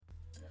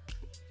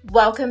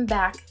Welcome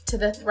back to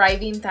the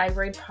Thriving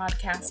Thyroid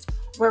Podcast,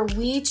 where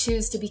we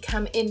choose to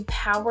become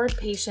empowered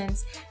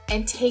patients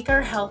and take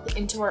our health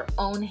into our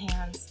own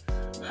hands.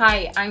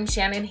 Hi, I'm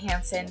Shannon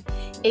Hansen,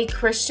 a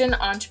Christian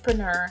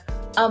entrepreneur,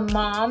 a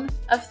mom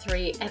of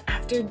 3, and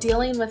after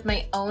dealing with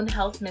my own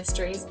health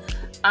mysteries,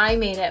 I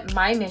made it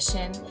my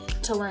mission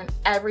to learn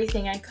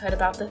everything I could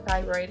about the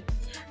thyroid.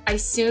 I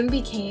soon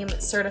became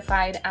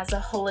certified as a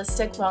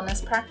holistic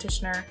wellness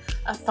practitioner,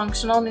 a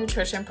functional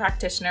nutrition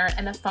practitioner,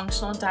 and a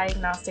functional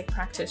diagnostic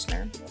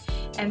practitioner,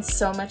 and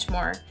so much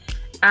more.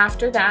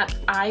 After that,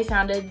 I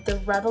founded the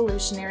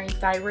revolutionary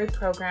thyroid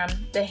program,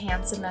 the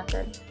Hansen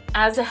Method.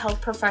 As a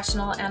health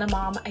professional and a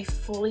mom, I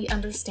fully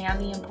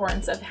understand the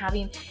importance of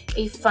having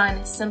a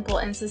fun, simple,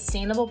 and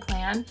sustainable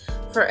plan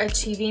for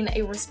achieving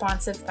a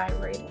responsive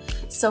thyroid.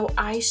 So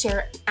I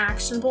share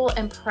actionable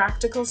and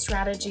practical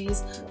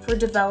strategies for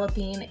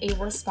developing a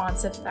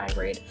responsive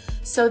thyroid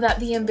so that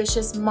the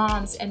ambitious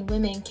moms and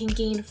women can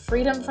gain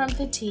freedom from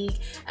fatigue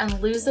and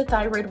lose the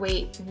thyroid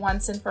weight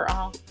once and for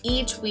all.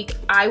 Each week,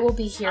 I will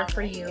be here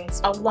for you.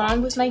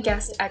 Along with my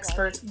guest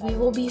experts, we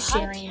will be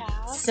sharing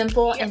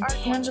simple and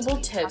tangible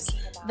tips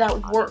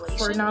that work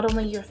for not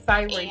only your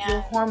thyroid,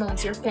 your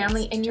hormones, your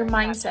family, and your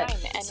mindset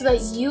so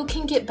that you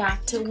can get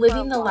back to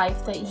living the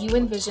life that you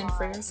envisioned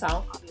for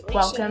yourself.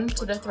 Welcome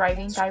to the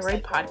Thriving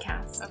Thyroid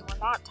Podcast. And we're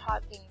not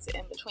taught things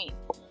in between.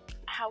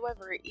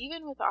 However,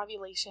 even with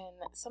ovulation,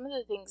 some of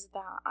the things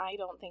that I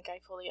don't think I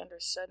fully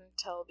understood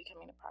until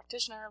becoming a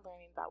practitioner,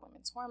 learning about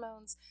women's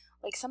hormones,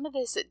 like some of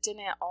this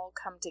didn't all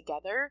come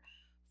together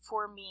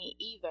for me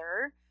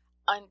either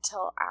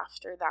until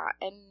after that.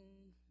 And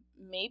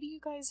maybe you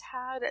guys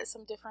had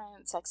some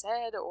different sex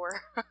ed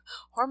or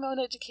hormone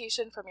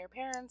education from your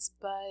parents,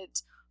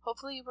 but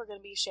hopefully we're going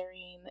to be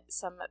sharing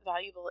some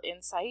valuable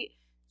insight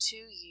to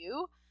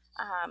you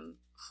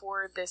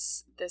for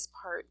this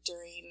part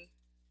during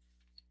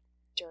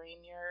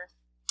your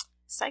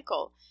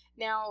cycle.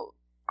 Now,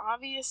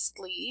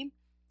 obviously,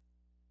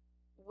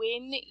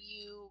 when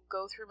you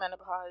go through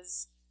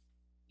menopause,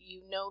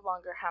 you no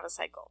longer have a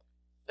cycle.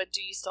 But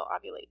do you still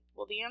ovulate?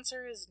 Well, the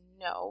answer is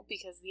no,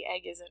 because the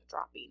egg isn't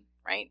dropping,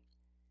 right?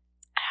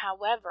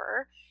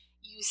 However,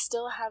 you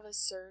still have a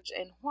surge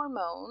in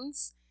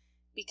hormones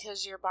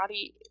because your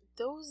body,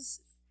 those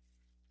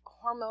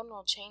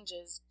hormonal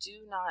changes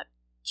do not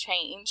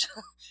change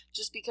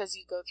just because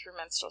you go through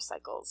menstrual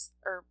cycles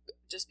or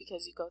just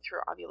because you go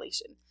through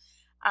ovulation.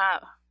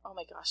 Oh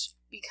my gosh,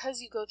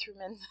 because you go through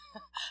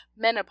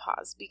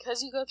menopause,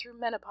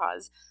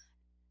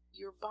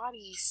 your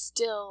body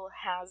still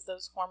has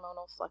those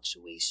hormonal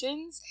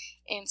fluctuations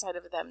inside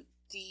of them.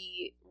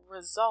 The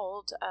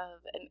result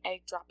of an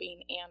egg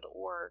dropping and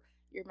or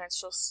your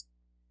menstrual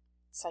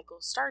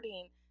cycle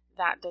starting,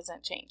 that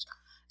doesn't change.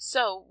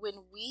 So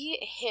when we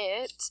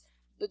hit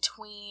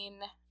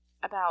between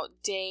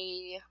about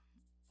day,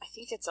 I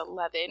think it's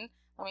 11,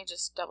 let me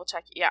just double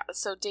check. Yeah,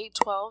 so day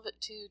 12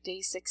 to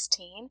day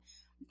 16,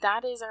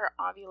 that is our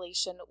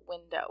ovulation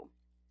window.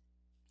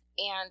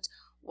 And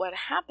what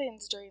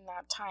happens during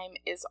that time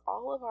is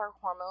all of our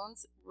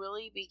hormones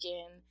really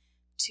begin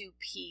to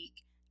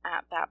peak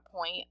at that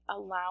point,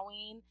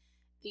 allowing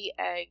the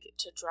egg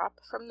to drop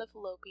from the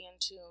fallopian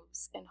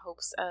tubes in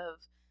hopes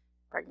of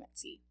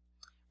pregnancy,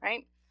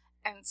 right?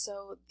 And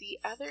so the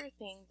other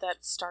thing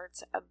that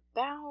starts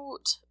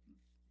about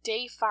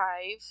day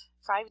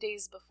 5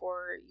 days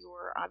before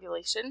your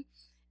ovulation,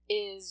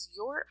 is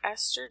your oh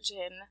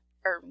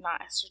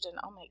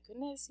my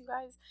goodness, you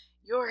guys,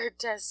 your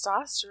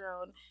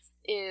testosterone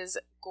is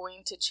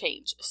going to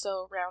change.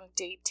 So around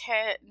day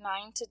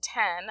 9 to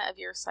 10 of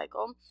your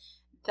cycle,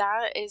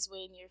 that is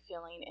when you're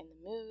feeling in the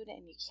mood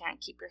and you can't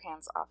keep your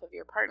hands off of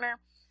your partner.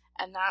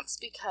 And that's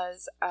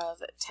because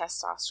of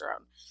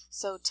testosterone.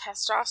 So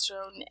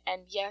testosterone,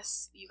 and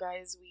yes, you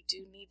guys, we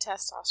do need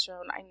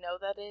testosterone. I know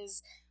that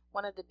is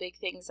one of the big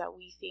things that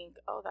we think,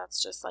 oh, that's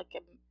just like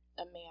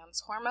a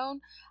man's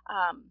hormone.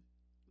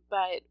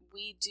 But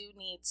we do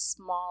need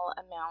small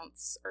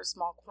amounts or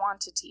small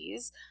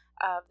quantities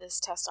of this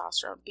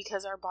testosterone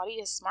because our body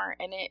is smart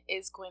and it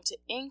is going to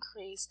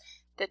increase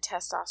the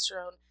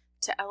testosterone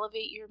to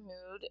elevate your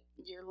mood,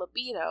 your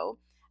libido,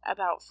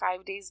 about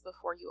 5 days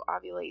before you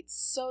ovulate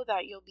so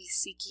that you'll be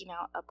seeking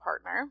out a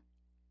partner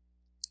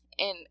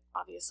and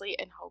obviously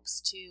in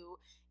hopes to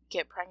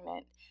get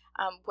pregnant.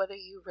 Whether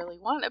you really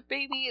want a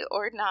baby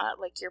or not,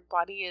 like your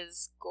body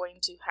is going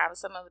to have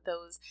some of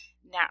those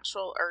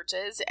natural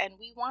urges and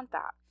we want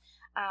that,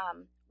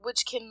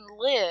 which can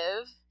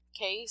live.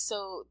 Okay,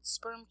 so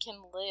sperm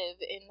can live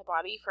in the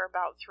body for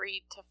about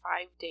 3 to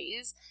 5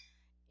 days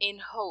in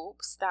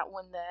hopes that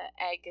when the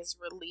egg is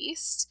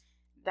released,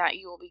 that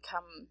you will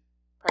become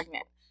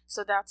pregnant.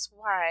 So that's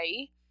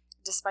why,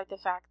 despite the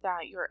fact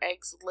that your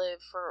eggs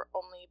live for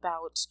only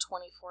about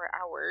 24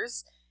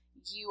 hours,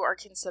 you are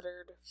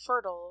considered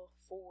fertile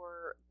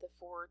for the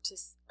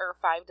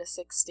 5 to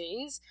 6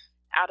 days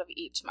out of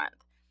each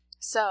month.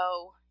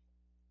 So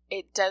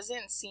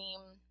doesn't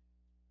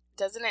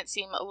it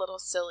seem a little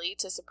silly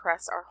to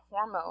suppress our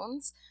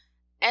hormones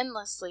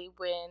endlessly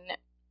when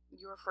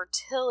your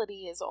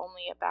fertility is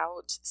only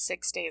about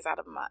 6 days out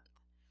of a month.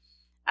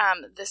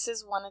 This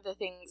is one of the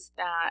things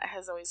that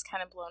has always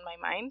kind of blown my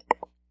mind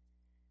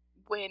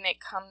when it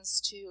comes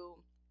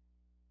to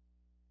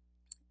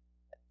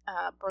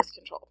birth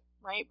control,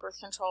 right? Birth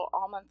control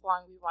all month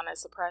long, we want to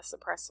suppress.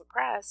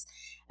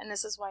 And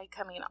this is why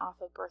coming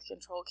off of birth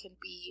control can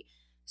be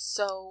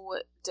so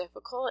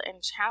difficult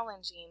and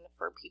challenging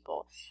for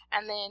people.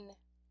 And then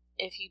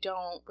if you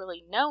don't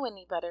really know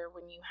any better,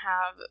 when you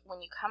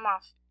come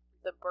off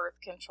the birth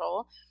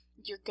control,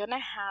 you're going to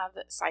have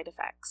side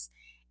effects.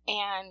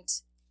 And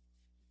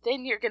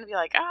then you're going to be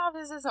like,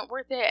 this isn't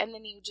worth it. And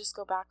then you just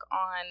go back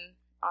on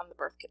the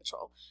birth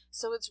control.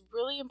 So it's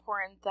really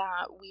important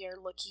that we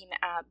are looking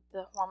at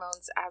the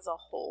hormones as a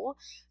whole.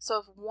 So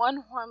if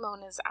one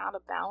hormone is out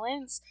of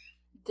balance,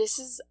 this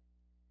is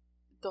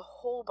the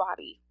whole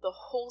body, the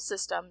whole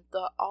system,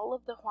 all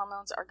of the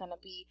hormones are going to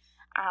be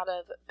out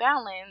of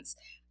balance.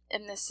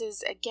 And this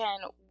is, again,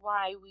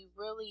 why we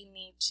really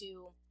need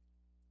to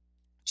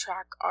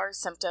track our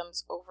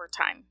symptoms over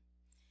time.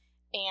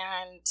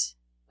 And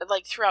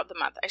like throughout the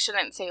month, I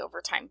shouldn't say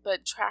over time,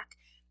 but track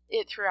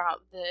it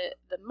throughout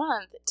the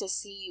month to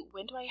see,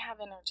 when do I have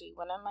energy?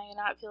 When am I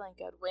not feeling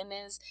good? When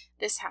is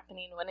this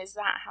happening? When is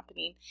that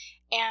happening?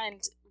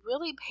 And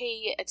really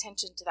pay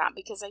attention to that,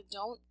 because I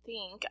don't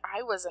think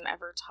I wasn't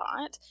ever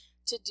taught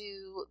to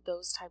do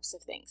those types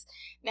of things.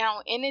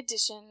 Now, in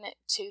addition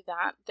to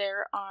that,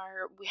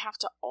 we have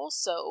to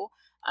also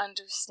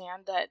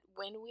understand that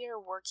when we are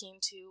working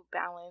to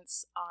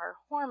balance our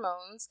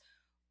hormones,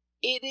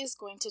 it is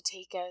going to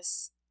take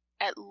us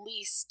at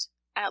least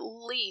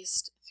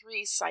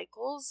 3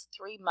 cycles,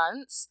 3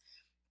 months,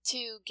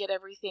 to get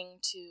everything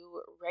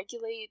to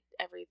regulate,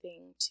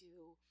 everything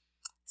to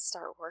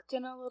start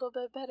working a little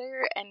bit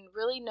better, and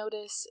really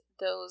notice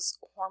those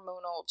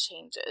hormonal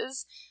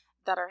changes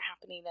that are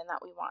happening and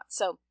that we want.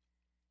 So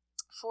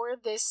for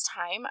this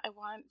time, I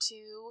want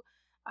to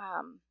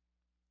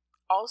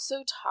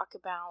also talk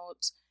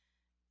about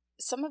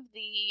some of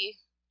the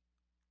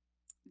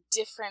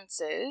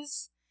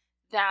differences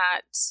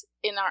that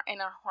in our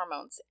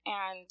hormones,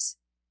 and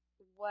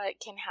what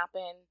can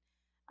happen.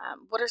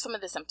 What are some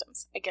of the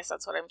symptoms? I guess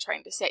that's what I'm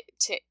trying to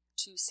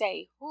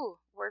say. Ooh,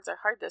 words are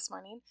hard this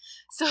morning.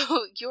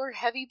 So your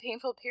heavy,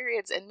 painful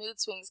periods and mood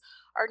swings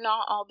are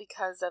not all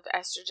because of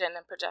estrogen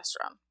and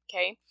progesterone.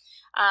 Okay,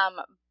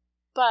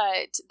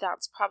 but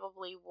that's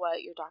probably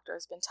what your doctor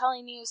has been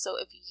telling you. So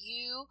if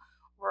you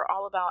were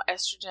all about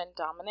estrogen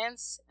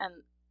dominance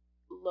and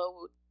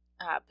low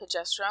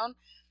progesterone,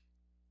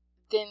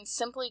 then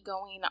simply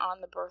going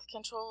on the birth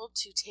control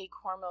to take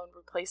hormone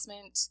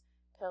replacement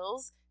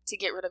pills to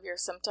get rid of your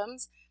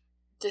symptoms,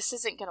 this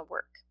isn't going to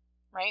work,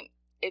 right?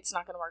 It's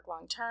not going to work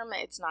long term.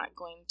 It's not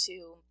going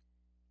to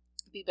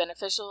be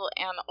beneficial,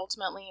 and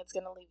ultimately it's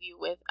going to leave you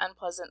with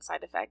unpleasant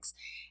side effects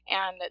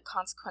and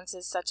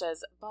consequences such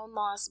as bone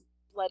loss,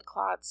 blood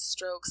clots,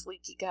 strokes,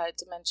 leaky gut,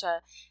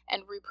 dementia,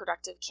 and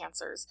reproductive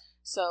cancers.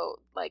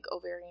 So like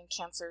ovarian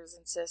cancers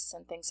and cysts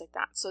and things like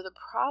that. So the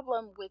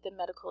problem with the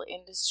medical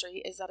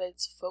industry is that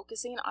it's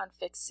focusing on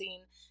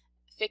fixing,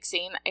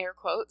 air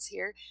quotes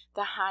here,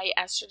 the high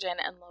estrogen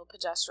and low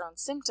progesterone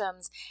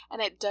symptoms,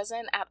 and it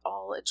doesn't at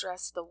all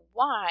address the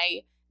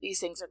why these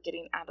things are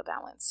getting out of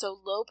balance. So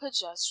low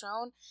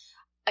progesterone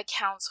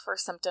accounts for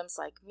symptoms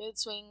like mood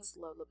swings,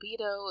 low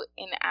libido,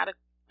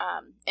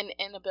 an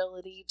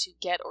inability to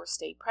get or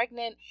stay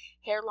pregnant,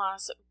 hair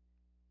loss,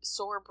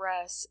 sore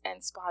breasts,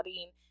 and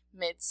spotting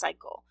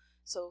mid-cycle.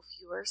 So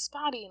if you are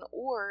spotting,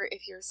 or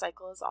if your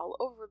cycle is all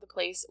over the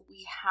place,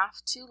 we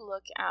have to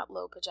look at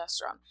low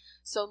progesterone.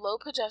 So low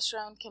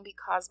progesterone can be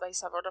caused by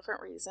several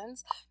different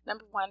reasons.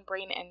 Number one,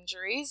 brain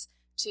injuries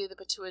to the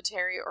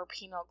pituitary or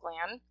pineal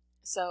gland.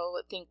 So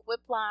think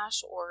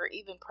whiplash, or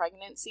even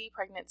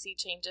pregnancy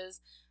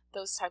changes,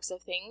 those types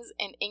of things.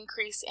 An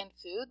increase in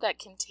food that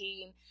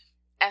contain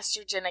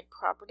estrogenic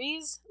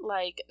properties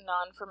like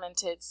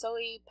non-fermented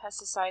soy,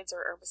 pesticides,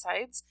 or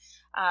herbicides.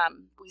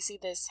 We see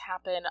this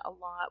happen a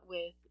lot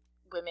with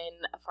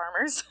women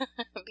farmers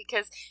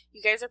because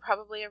you guys are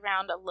probably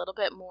around a little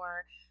bit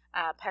more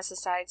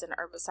pesticides and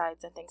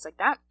herbicides and things like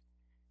that.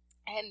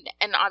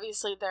 And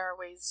obviously there are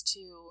ways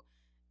to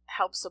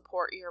help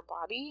support your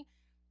body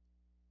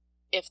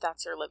if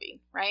that's your living,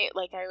 right?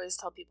 Like I always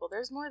tell people,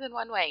 there's more than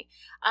one way.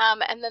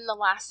 And then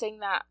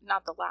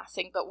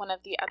but one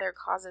of the other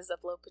causes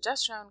of low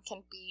progesterone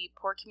can be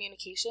poor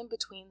communication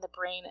between the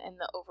brain and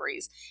the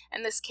ovaries.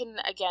 And this can,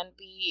 again,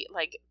 be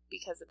like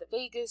because of the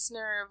vagus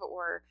nerve,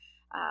 or,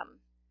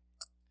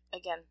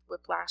 again,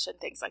 whiplash and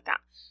things like that.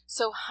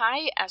 So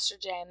high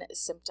estrogen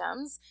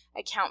symptoms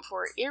account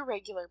for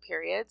irregular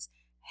periods,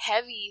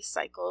 heavy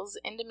cycles,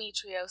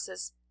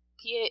 endometriosis,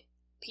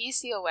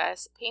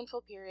 PCOS,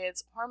 painful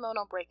periods,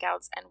 hormonal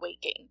breakouts, and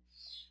weight gain.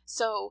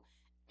 So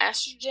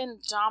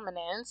estrogen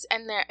dominance,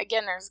 and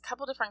there's a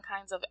couple different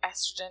kinds of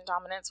estrogen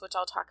dominance, which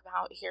I'll talk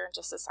about here in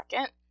just a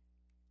second.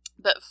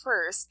 But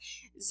first,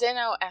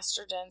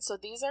 xenoestrogen. So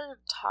these are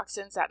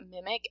toxins that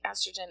mimic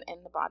estrogen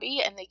in the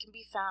body, and they can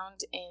be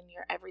found in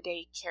your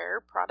everyday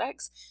care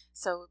products.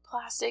 So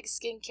plastic,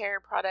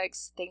 skincare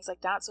products, things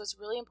like that. So it's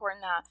really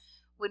important that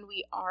when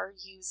we are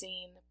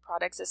using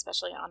products,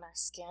 especially on our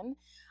skin,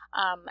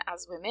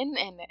 as women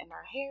and in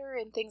our hair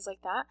and things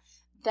like that,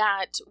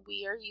 that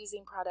we are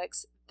using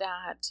products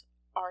that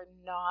are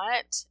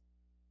not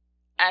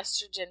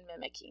estrogen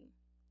mimicking,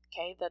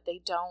 okay, that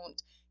they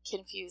don't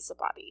confuse the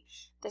body.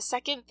 The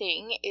second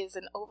thing is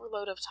an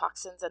overload of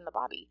toxins in the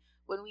body.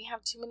 When we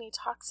have too many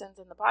toxins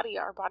in the body,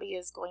 our body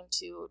is going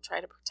to try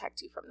to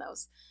protect you from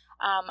those.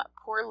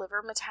 Poor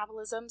liver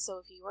metabolism. So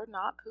if you are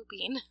not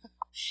pooping,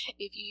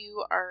 if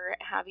you are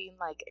having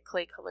like a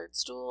clay colored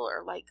stool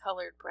or light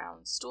colored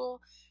brown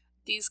stool,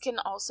 these can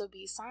also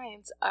be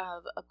signs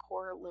of a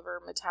poor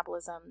liver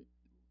metabolism,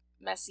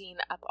 messing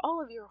up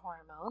all of your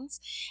hormones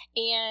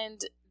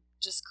and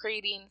just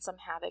creating some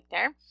havoc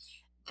there.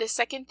 The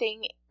second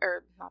thing,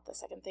 or not the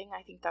second thing,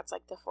 I think that's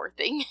like the fourth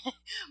thing,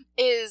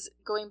 is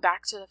going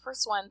back to the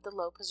first one, the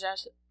low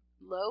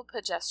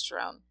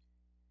progesterone.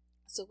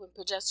 So when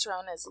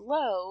progesterone is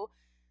low,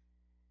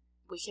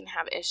 we can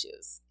have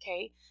issues,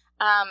 okay?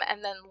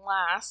 And then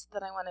last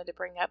that I wanted to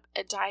bring up,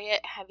 a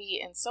diet heavy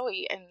in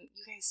soy. And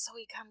you guys,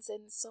 soy comes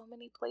in so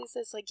many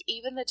places. Like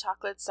even the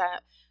chocolates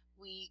that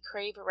we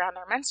crave around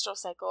our menstrual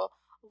cycle,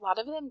 a lot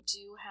of them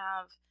do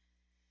have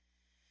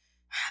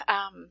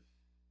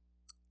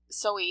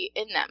soy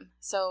in them.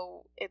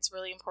 So it's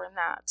really important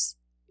that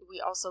we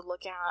also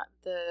look at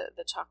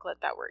the chocolate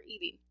that we're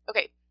eating.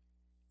 Okay.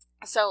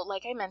 So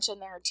like I mentioned,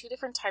 there are two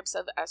different types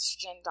of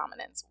estrogen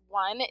dominance.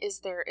 One is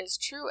there is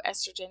true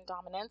estrogen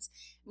dominance,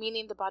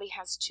 meaning the body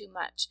has too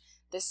much.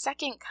 The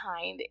second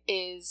kind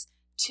is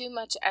too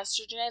much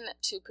estrogen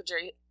to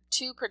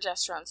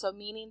progesterone. So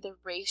meaning the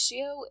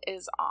ratio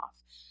is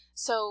off.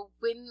 So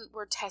when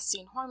we're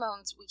testing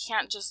hormones, we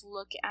can't just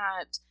look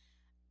at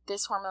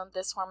this hormone.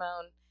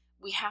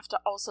 We have to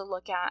also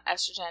look at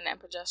estrogen and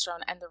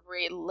progesterone and the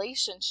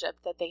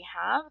relationship that they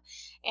have.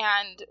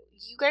 And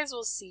you guys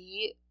will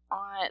see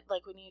on,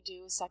 like when you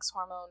do sex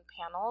hormone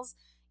panels,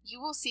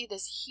 you will see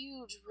this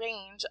huge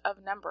range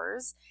of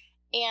numbers,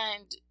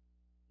 and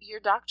your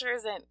doctor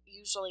isn't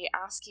usually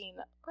asking,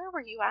 where were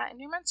you at in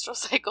your menstrual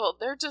cycle?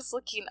 They're just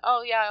looking,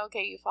 oh yeah,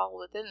 okay, you fall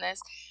within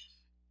this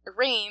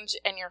range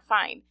and you're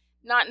fine.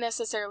 Not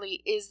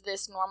necessarily, is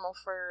this normal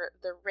for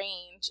the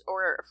range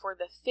or for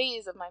the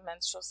phase of my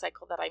menstrual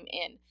cycle that I'm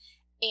in?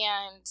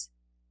 And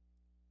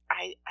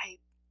I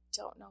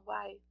don't know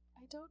why.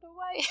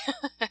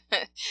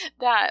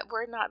 that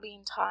we're not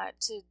being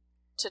taught to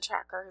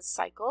track our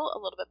cycle a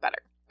little bit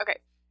better. Okay.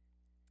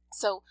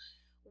 So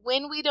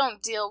when we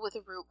don't deal with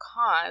the root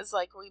cause,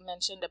 like we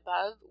mentioned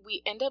above,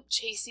 we end up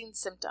chasing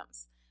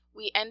symptoms.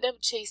 We end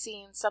up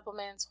chasing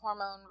supplements,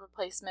 hormone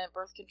replacement,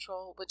 birth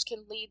control, which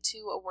can lead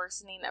to a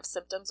worsening of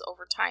symptoms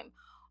over time.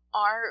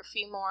 Our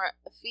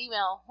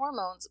female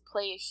hormones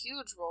play a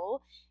huge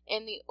role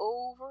in the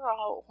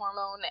overall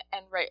hormone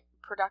and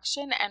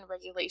production and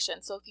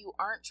regulation. So if you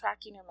aren't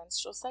tracking your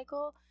menstrual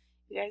cycle,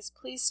 you guys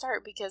please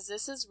start, because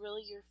this is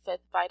really your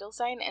fifth vital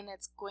sign and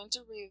it's going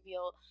to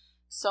reveal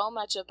so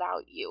much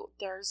about you.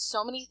 There's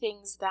so many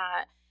things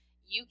that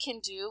we can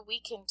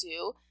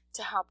do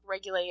to help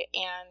regulate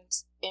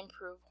and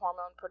improve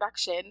hormone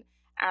production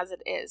as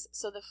it is.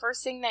 So the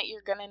first thing that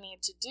you're going to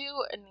need to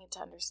do and need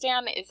to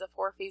understand is the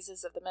 4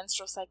 phases of the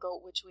menstrual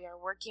cycle, which we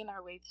are working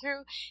our way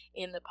through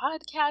in the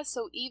podcast.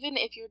 So even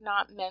if you're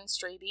not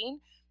menstruating,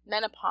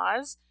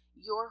 menopause,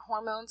 your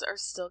hormones are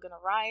still going to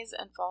rise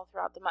and fall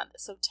throughout the month.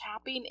 So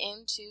tapping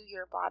into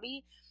your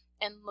body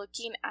and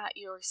looking at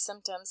your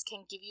symptoms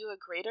can give you a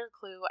greater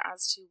clue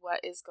as to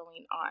what is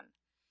going on.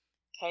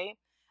 Okay.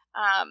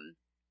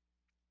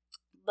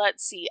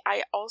 Let's see.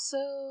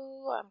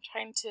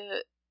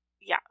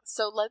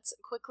 So let's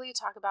quickly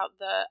talk about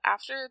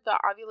after the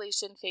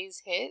ovulation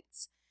phase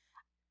hits.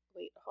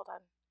 Wait, hold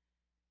on.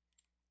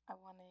 I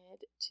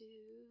wanted to.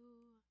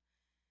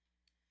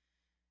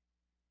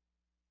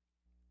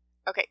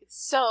 Okay,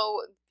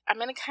 so I'm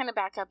going to kind of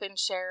back up and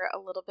share a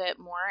little bit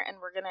more, and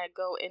we're going to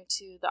go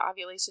into the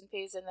ovulation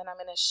phase, and then I'm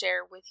going to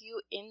share with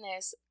you in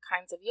this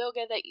kinds of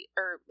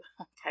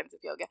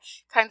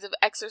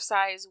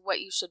exercise, what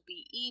you should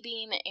be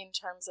eating in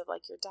terms of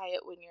like your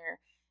diet when you're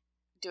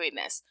doing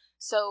this.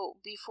 So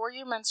before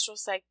your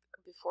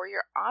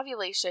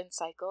ovulation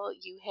cycle,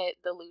 you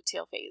hit the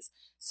luteal phase.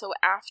 So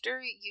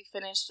after you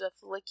finish the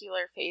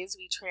follicular phase,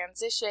 we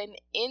transition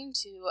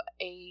into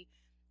a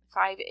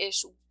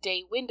 5-ish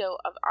day window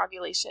of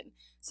ovulation.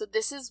 So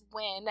this is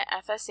when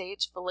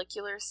FSH,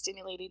 follicular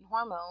stimulating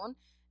hormone,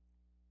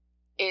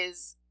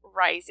 is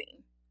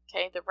rising.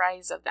 Okay, the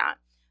rise of that,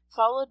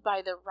 followed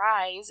by the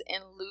rise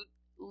in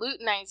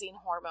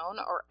luteinizing hormone,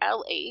 or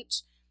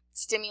LH,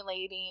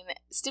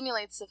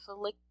 stimulates the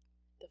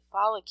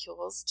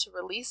follicles to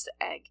release the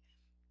egg.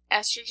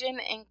 Estrogen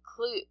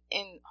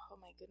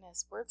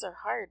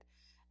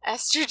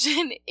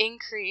Estrogen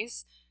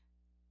increase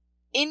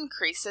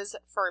increases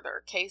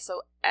further. Okay,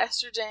 so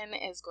estrogen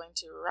is going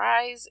to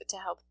rise to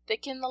help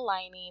thicken the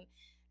lining.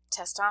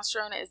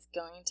 Testosterone is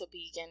going to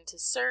begin to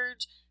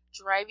surge,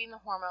 driving the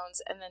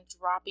hormones and then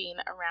dropping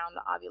around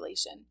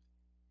ovulation.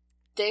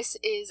 This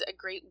is a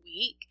great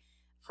week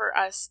for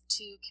us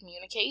to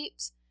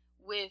communicate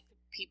with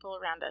people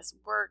around us,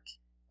 work,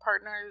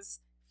 partners,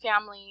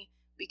 family,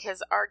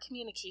 because our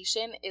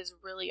communication is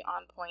really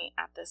on point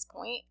at this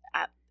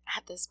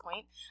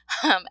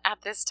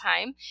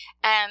time.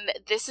 And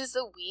this is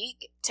the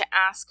week to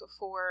ask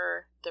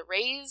for the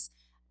raise,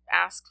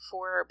 ask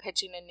for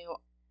pitching a new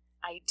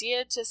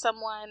idea to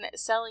someone,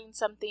 selling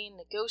something,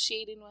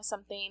 negotiating with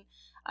something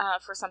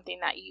for something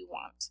that you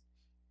want.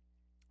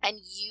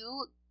 And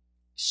you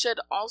should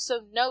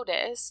also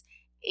notice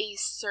a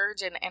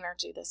surge in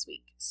energy this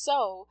week.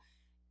 So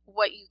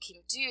what you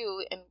can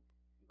do, and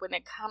when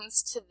it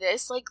comes to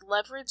this,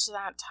 leverage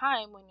that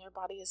time when your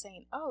body is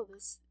saying, oh,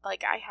 this,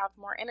 I have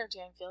more energy,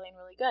 I'm feeling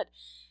really good.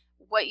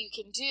 What you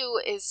can do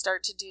is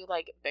start to do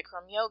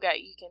Bikram yoga.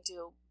 You can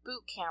do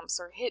boot camps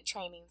or HIIT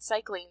training,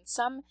 cycling,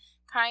 some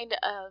kind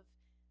of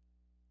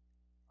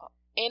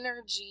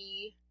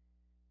energy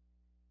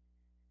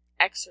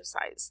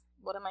exercise.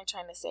 What am I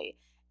trying to say?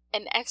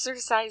 An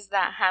exercise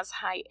that has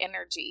high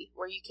energy,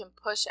 where you can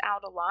push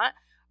out a lot,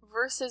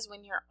 versus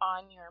when you're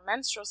on your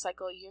menstrual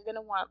cycle, you're going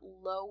to want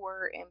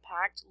lower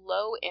impact,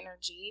 low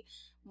energy,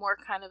 more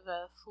kind of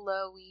a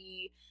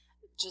flowy,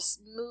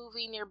 just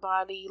moving your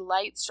body,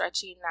 light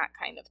stretching, that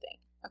kind of thing.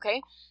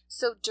 Okay,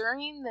 so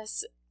during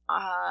this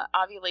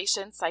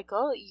ovulation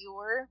cycle,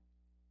 you're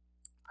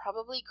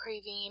probably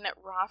craving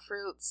raw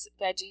fruits,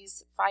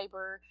 veggies,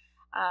 fiber.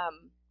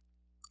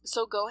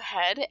 So go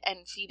ahead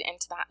and feed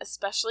into that,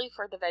 especially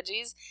for the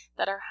veggies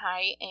that are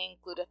high in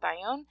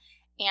glutathione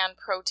and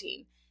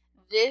protein.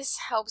 This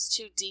helps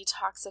to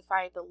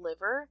detoxify the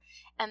liver,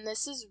 and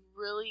this is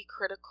really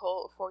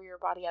critical for your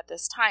body at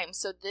this time.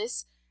 So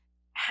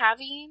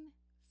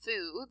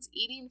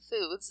eating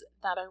foods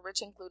that are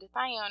rich in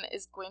glutathione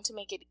is going to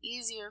make it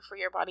easier for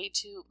your body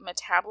to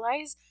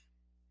metabolize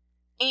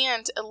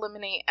and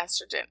eliminate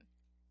estrogen.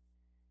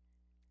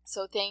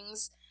 So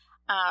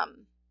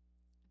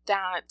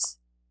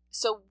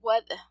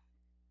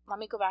let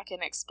me go back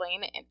and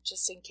explain it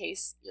just in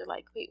case you're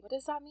like, wait, what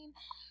does that mean?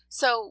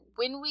 So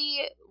when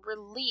we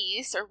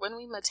release or when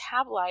we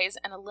metabolize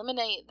and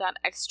eliminate that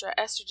extra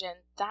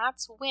estrogen,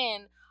 that's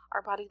when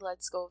our body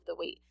lets go of the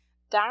weight.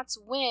 That's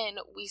when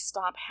we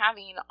stop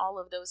having all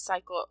of those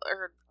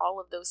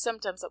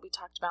symptoms that we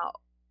talked about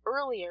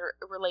earlier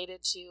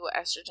related to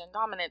estrogen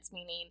dominance,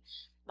 meaning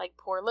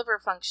poor liver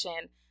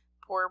function,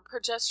 poor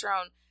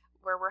progesterone,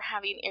 where we're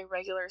having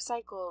irregular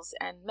cycles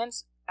and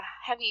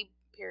heavy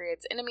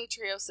periods,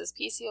 endometriosis,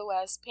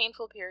 PCOS,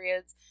 painful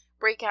periods,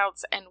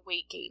 breakouts, and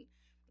weight gain,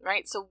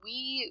 right? So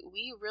we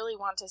really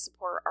want to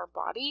support our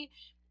body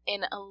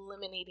in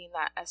eliminating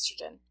that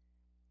estrogen.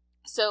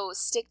 So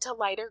stick to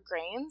lighter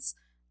grains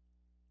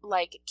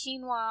like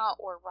quinoa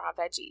or raw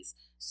veggies.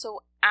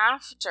 So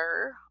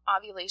after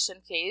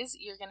ovulation phase,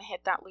 you're going to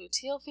hit that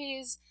luteal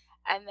phase,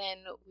 and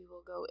then we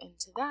will go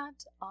into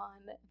that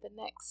on the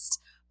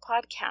next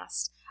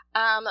podcast.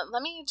 I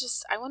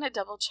want to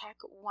double check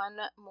one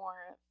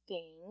more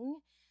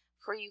thing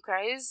for you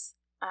guys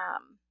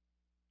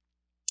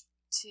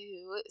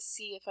to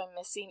see if I'm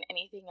missing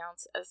anything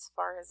else as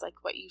far as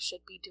what you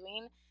should be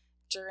doing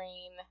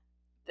during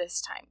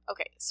this time.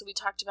 Okay, so we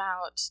talked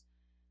about,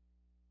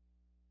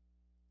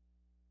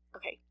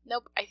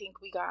 nope, I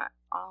think we got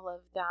all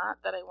of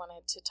that I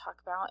wanted to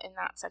talk about in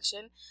that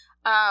section.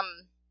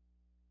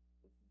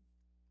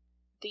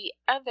 The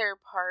other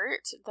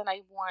part that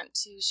I want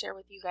to share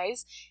with you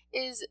guys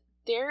is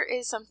there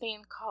is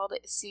something called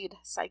seed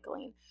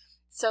cycling.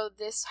 So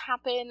this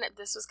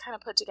was kind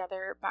of put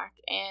together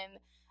back in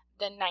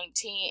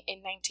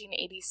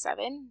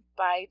 1987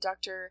 by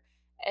Dr.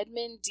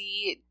 Edmund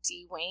D.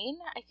 Dewayne,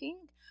 I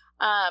think.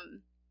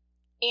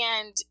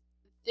 And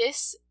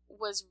this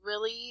was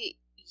really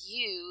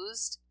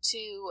used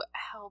to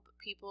help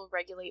people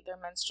regulate their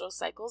menstrual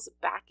cycles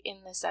back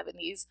in the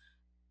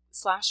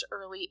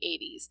 70s/early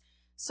 80s.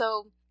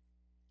 So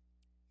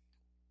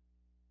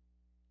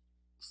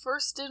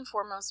first and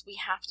foremost, we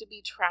have to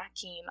be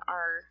tracking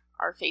our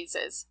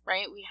phases,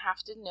 right? We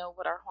have to know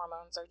what our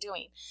hormones are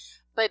doing.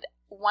 But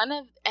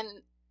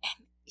and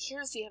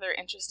here's the other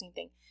interesting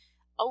thing.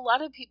 A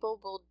lot of people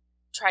will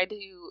try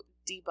to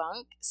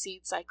debunk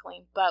seed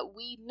cycling, but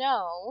we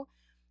know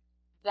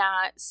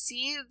that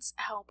seeds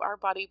help our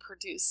body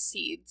produce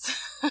seeds,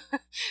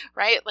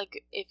 right?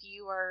 If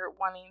you are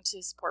wanting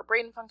to support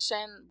brain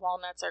function,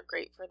 walnuts are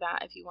great for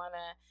that. If you want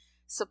to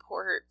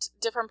support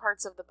different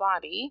parts of the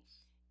body,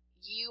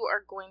 you are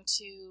going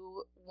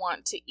to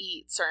want to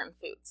eat certain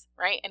foods,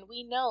 right? And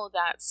we know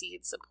that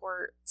seeds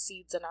support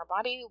seeds in our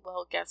body.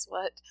 Well, guess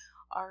what?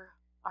 Our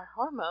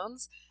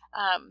hormones,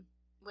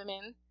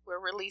 women,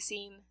 we're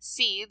releasing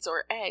seeds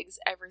or eggs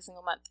every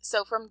single month.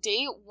 So from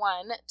day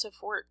 1 to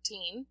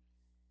 14,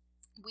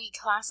 we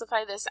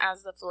classify this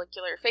as the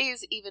follicular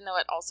phase, even though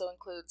it also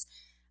includes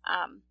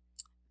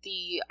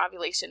the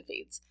ovulation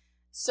phase.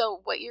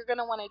 So what you're going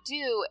to want to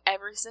do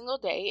every single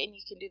day, and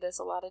you can do this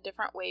a lot of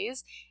different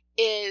ways,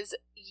 is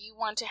you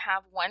want to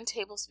have 1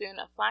 tablespoon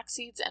of flax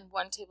seeds and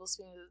 1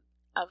 tablespoon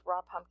of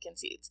raw pumpkin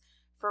seeds.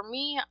 For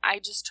me, I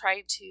just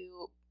try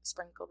to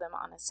sprinkle them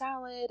on a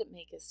salad,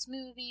 make a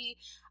smoothie,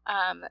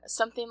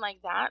 something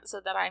like that,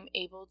 so that I'm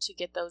able to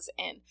get those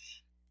in.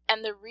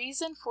 And the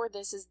reason for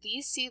this is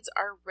these seeds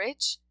are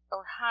rich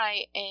or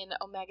high in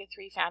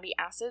omega-3 fatty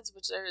acids,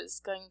 which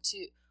is going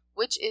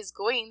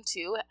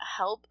to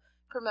help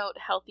promote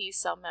healthy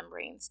cell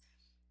membranes.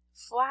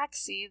 Flax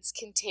seeds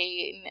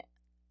contain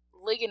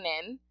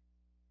lignin,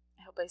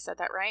 I hope I said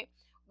that right,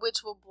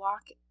 which will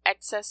block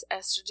excess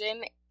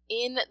estrogen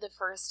in the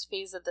first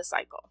phase of the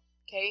cycle.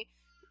 Okay,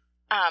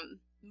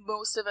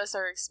 most of us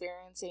are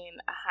experiencing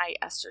high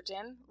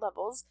estrogen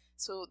levels,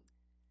 so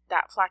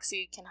that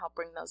flaxseed can help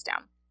bring those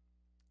down.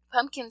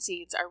 Pumpkin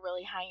seeds are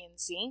really high in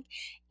zinc,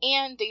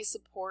 and they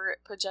support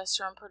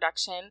progesterone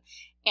production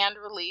and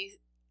release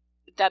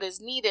that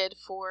is needed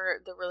for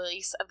the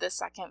release of the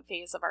second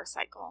phase of our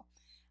cycle.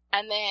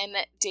 And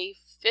then day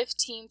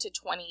 15 to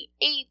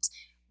 28,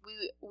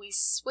 we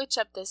switch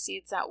up the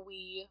seeds that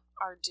we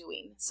are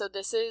doing. So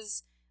this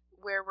is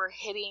where we're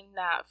hitting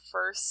that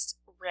first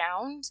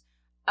round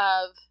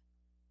of,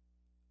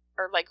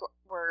 or like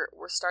we're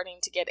starting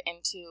to get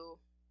into,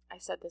 I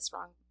said this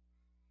wrong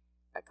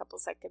a couple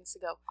seconds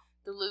ago.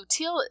 The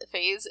luteal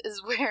phase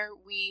is where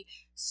we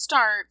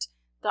start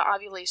the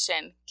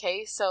ovulation.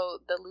 Okay, so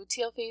the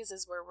luteal phase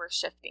is where we're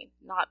shifting,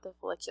 not the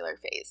follicular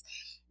phase.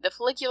 The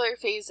follicular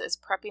phase is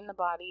prepping the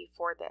body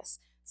for this.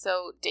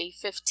 So day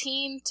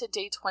 15 to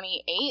day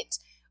 28,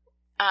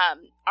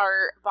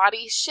 our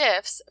body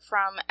shifts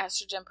from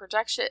estrogen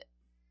production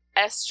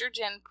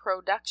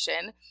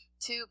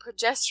to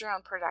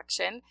progesterone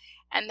production,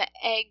 and the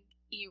egg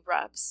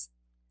erupts,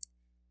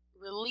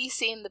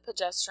 releasing the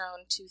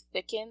progesterone to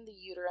thicken the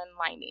uterine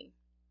lining.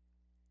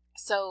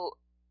 So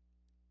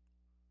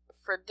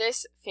for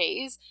this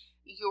phase,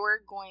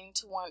 you're going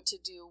to want to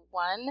do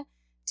 1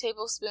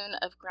 tablespoon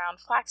of ground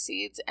flax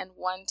seeds and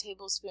 1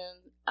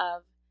 tablespoon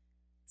of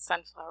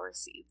sunflower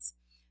seeds.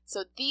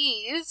 So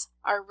these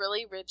are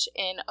really rich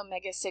in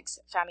omega-6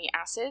 fatty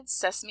acids.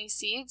 Sesame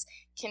seeds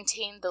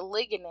contain the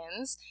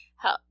lignins,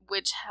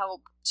 which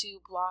help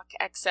to block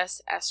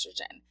excess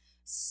estrogen.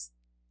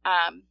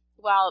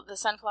 While the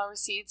sunflower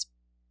seeds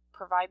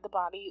provide the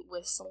body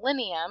with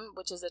selenium,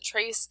 which is a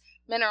trace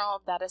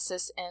mineral that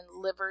assists in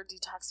liver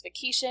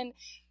detoxification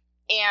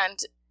and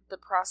the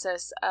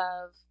process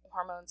of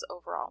hormones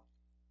overall.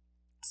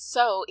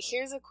 So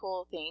here's a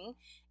cool thing.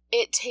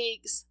 It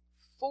takes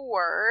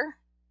 4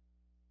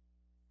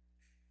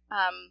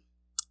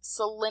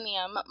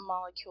 selenium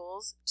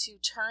molecules to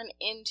turn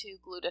into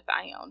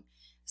glutathione.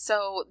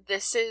 So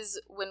this is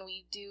when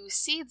we do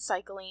seed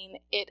cycling,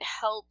 it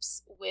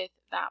helps with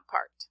that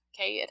part.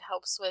 Okay, it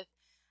helps with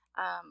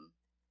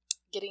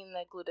getting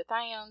the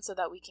glutathione so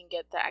that we can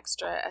get the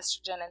extra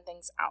estrogen and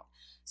things out.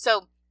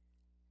 So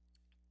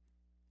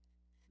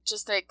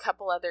just a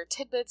couple other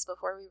tidbits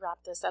before we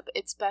wrap this up.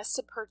 It's best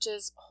to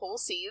purchase whole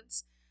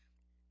seeds,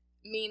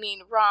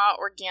 meaning raw,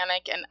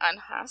 organic, and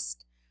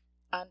unhusked,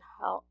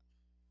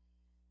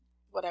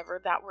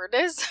 whatever that word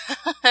is,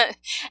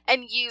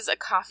 and use a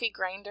coffee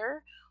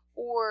grinder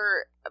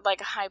or like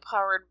a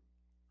high-powered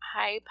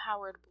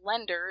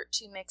blender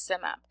to mix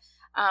them up.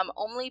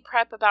 Only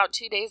prep about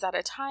 2 days at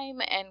a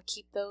time and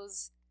keep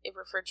those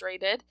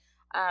refrigerated.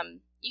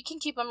 You can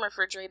keep them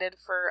refrigerated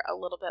for a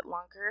little bit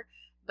longer,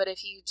 but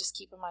if you just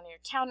keep them on your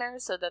counter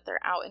so that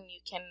they're out and you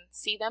can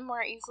see them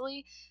more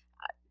easily,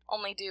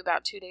 only do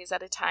about 2 days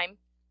at a time.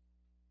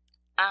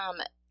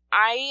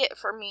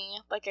 For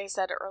me, like I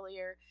said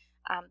earlier,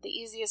 the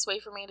easiest way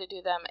for me to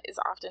do them is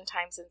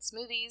oftentimes in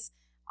smoothies,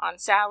 on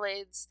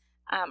salads.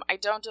 I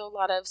don't do a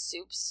lot of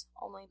soups,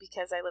 only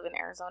because I live in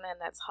Arizona and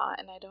that's hot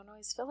and I don't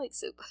always feel like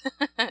soup.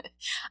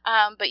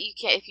 But you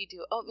can, if you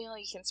do oatmeal,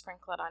 you can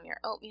sprinkle it on your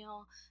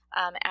oatmeal,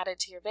 add it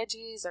to your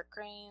veggies or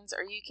grains,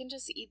 or you can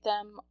just eat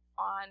them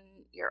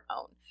on your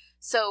own.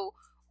 So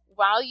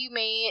while you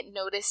may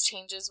notice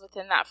changes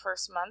within that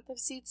first month of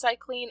seed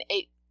cycling,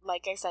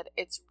 like I said,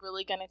 it's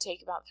really going to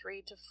take about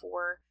 3 to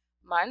 4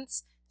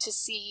 months to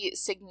see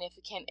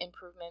significant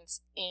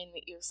improvements in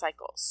your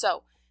cycle.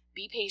 So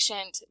be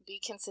patient,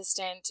 be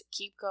consistent,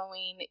 keep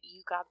going,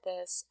 you got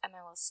this, and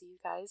I will see you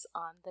guys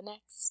on the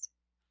next.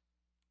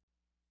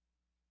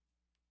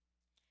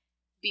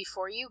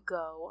 Before you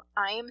go,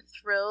 I am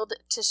thrilled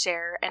to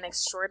share an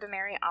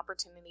extraordinary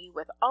opportunity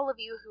with all of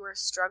you who are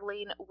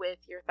struggling with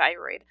your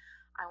thyroid.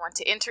 I want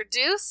to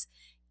introduce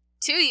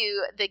to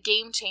you the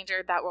game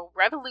changer that will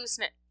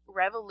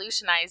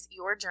revolutionize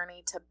your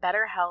journey to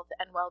better health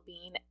and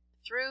well-being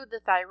through the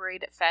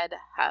Thyroid Fed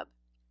Hub.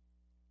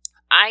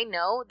 I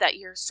know that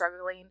you're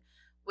struggling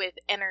with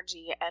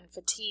energy and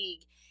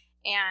fatigue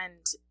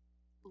and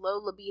low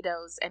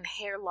libidos and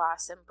hair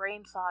loss and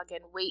brain fog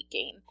and weight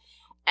gain.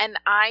 And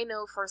I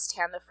know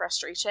firsthand the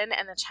frustration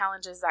and the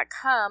challenges that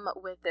come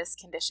with this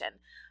condition.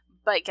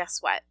 But guess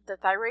what? The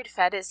Thyroid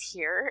Fed is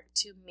here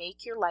to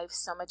make your life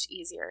so much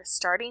easier,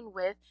 starting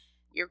with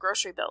your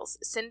grocery bills.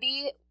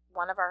 Cindy,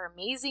 one of our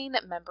amazing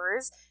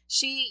members,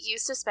 she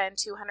used to spend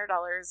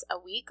 $200 a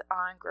week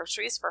on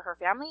groceries for her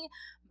family,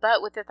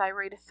 but with the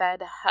Thyroid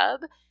Fed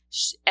Hub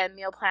and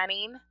meal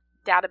planning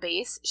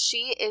database,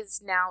 she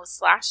is now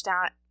slashed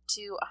out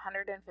to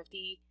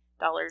 $150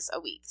 a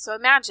week. So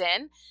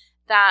imagine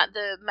that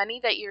the money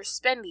that you're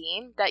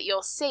spending that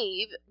you'll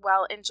save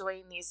while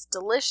enjoying these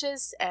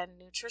delicious and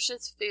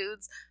nutritious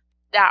foods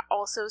that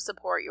also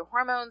support your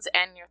hormones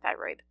and your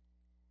thyroid.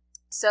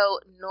 So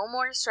no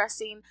more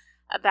stressing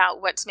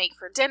about what to make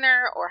for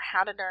dinner or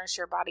how to nourish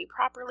your body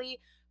properly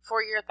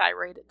for your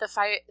thyroid. The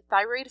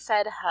Thyroid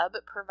Fed Hub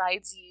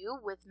provides you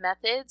with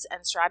methods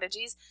and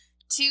strategies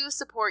to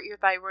support your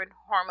thyroid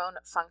hormone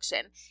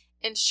function,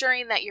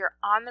 ensuring that you're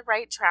on the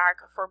right track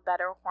for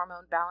better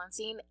hormone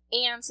balancing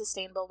and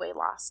sustainable weight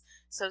loss.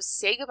 So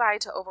say goodbye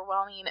to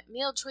overwhelming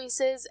meal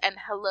choices and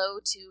hello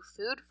to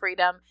food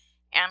freedom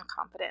and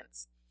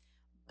confidence.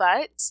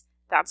 But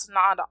that's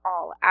not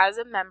all. As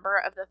a member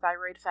of the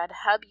Thyroid Fed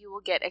Hub, you will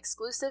get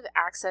exclusive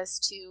access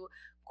to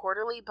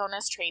quarterly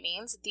bonus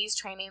trainings. These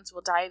trainings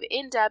will dive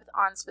in depth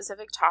on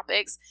specific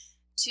topics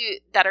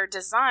that are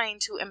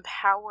designed to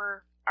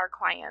empower our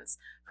clients,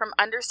 from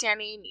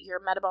understanding your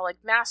metabolic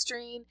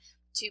mastering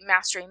to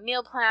mastering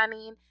meal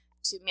planning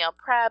to meal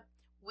prep.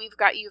 We've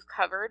got you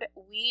covered.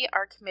 We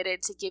are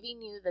committed to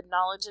giving you the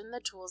knowledge and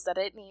the tools that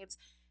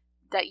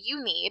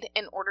you need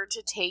in order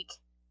to take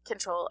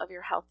control of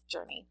your health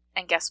journey.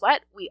 And guess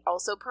what? We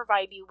also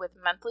provide you with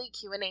monthly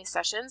Q&A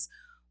sessions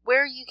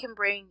where you can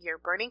bring your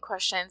burning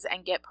questions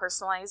and get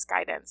personalized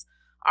guidance.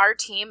 Our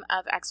team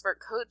of expert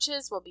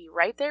coaches will be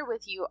right there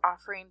with you,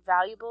 offering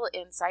valuable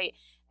insight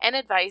and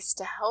advice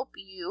to help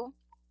you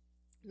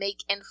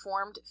make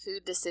informed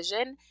food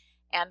decision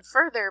and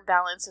further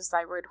balance those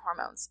thyroid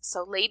hormones.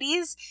 So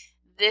ladies,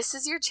 this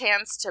is your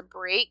chance to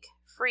break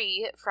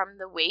free from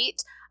the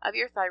weight of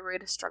your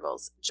thyroid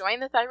struggles. Join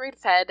the Thyroid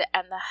Fed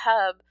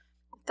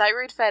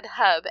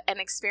Hub and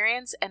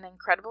experience an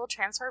incredible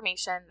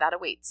transformation that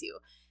awaits you.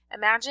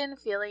 Imagine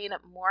feeling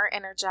more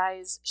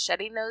energized,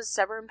 shedding those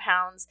stubborn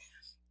pounds,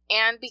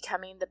 and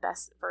becoming the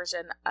best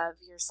version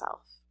of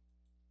yourself.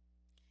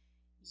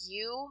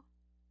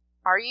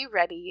 Are you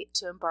ready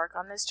to embark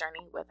on this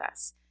journey with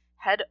us?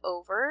 Head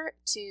over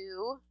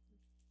to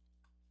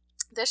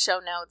the show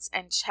notes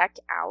and check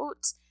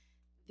out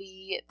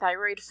the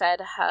Thyroid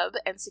Fed Hub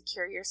and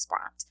secure your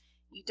spot.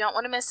 You don't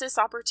want to miss this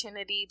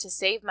opportunity to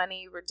save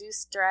money, reduce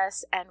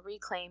stress, and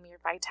reclaim your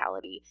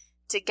vitality.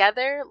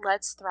 Together,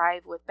 let's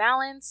thrive with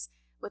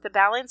a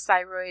balanced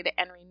thyroid,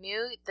 and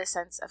renew the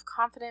sense of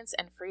confidence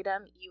and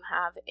freedom you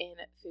have in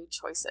food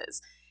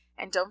choices.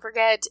 And don't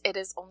forget, it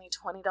is only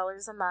 $20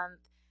 a month.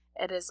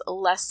 It is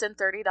less than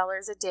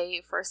 $30 a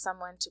day for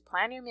someone to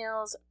plan your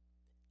meals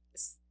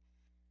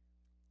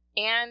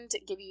and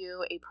give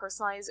you a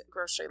personalized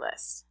grocery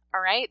list.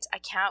 All right, I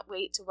can't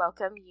wait to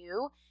welcome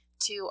you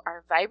to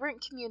our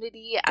vibrant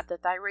community at the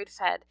Thyroid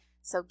Fed.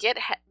 So get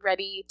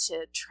ready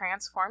to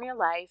transform your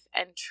life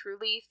and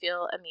truly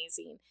feel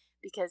amazing,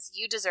 because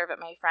you deserve it,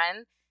 my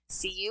friend.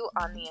 See you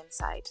on the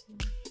inside.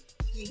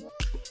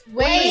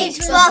 Wait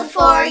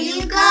before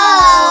you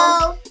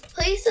go!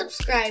 Please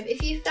subscribe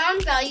if you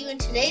found value in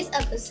today's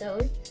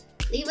episode.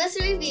 Leave us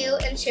a review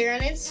and share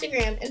on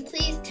Instagram, and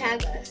please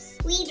tag us.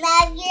 We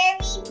love your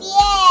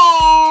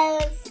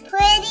reviews!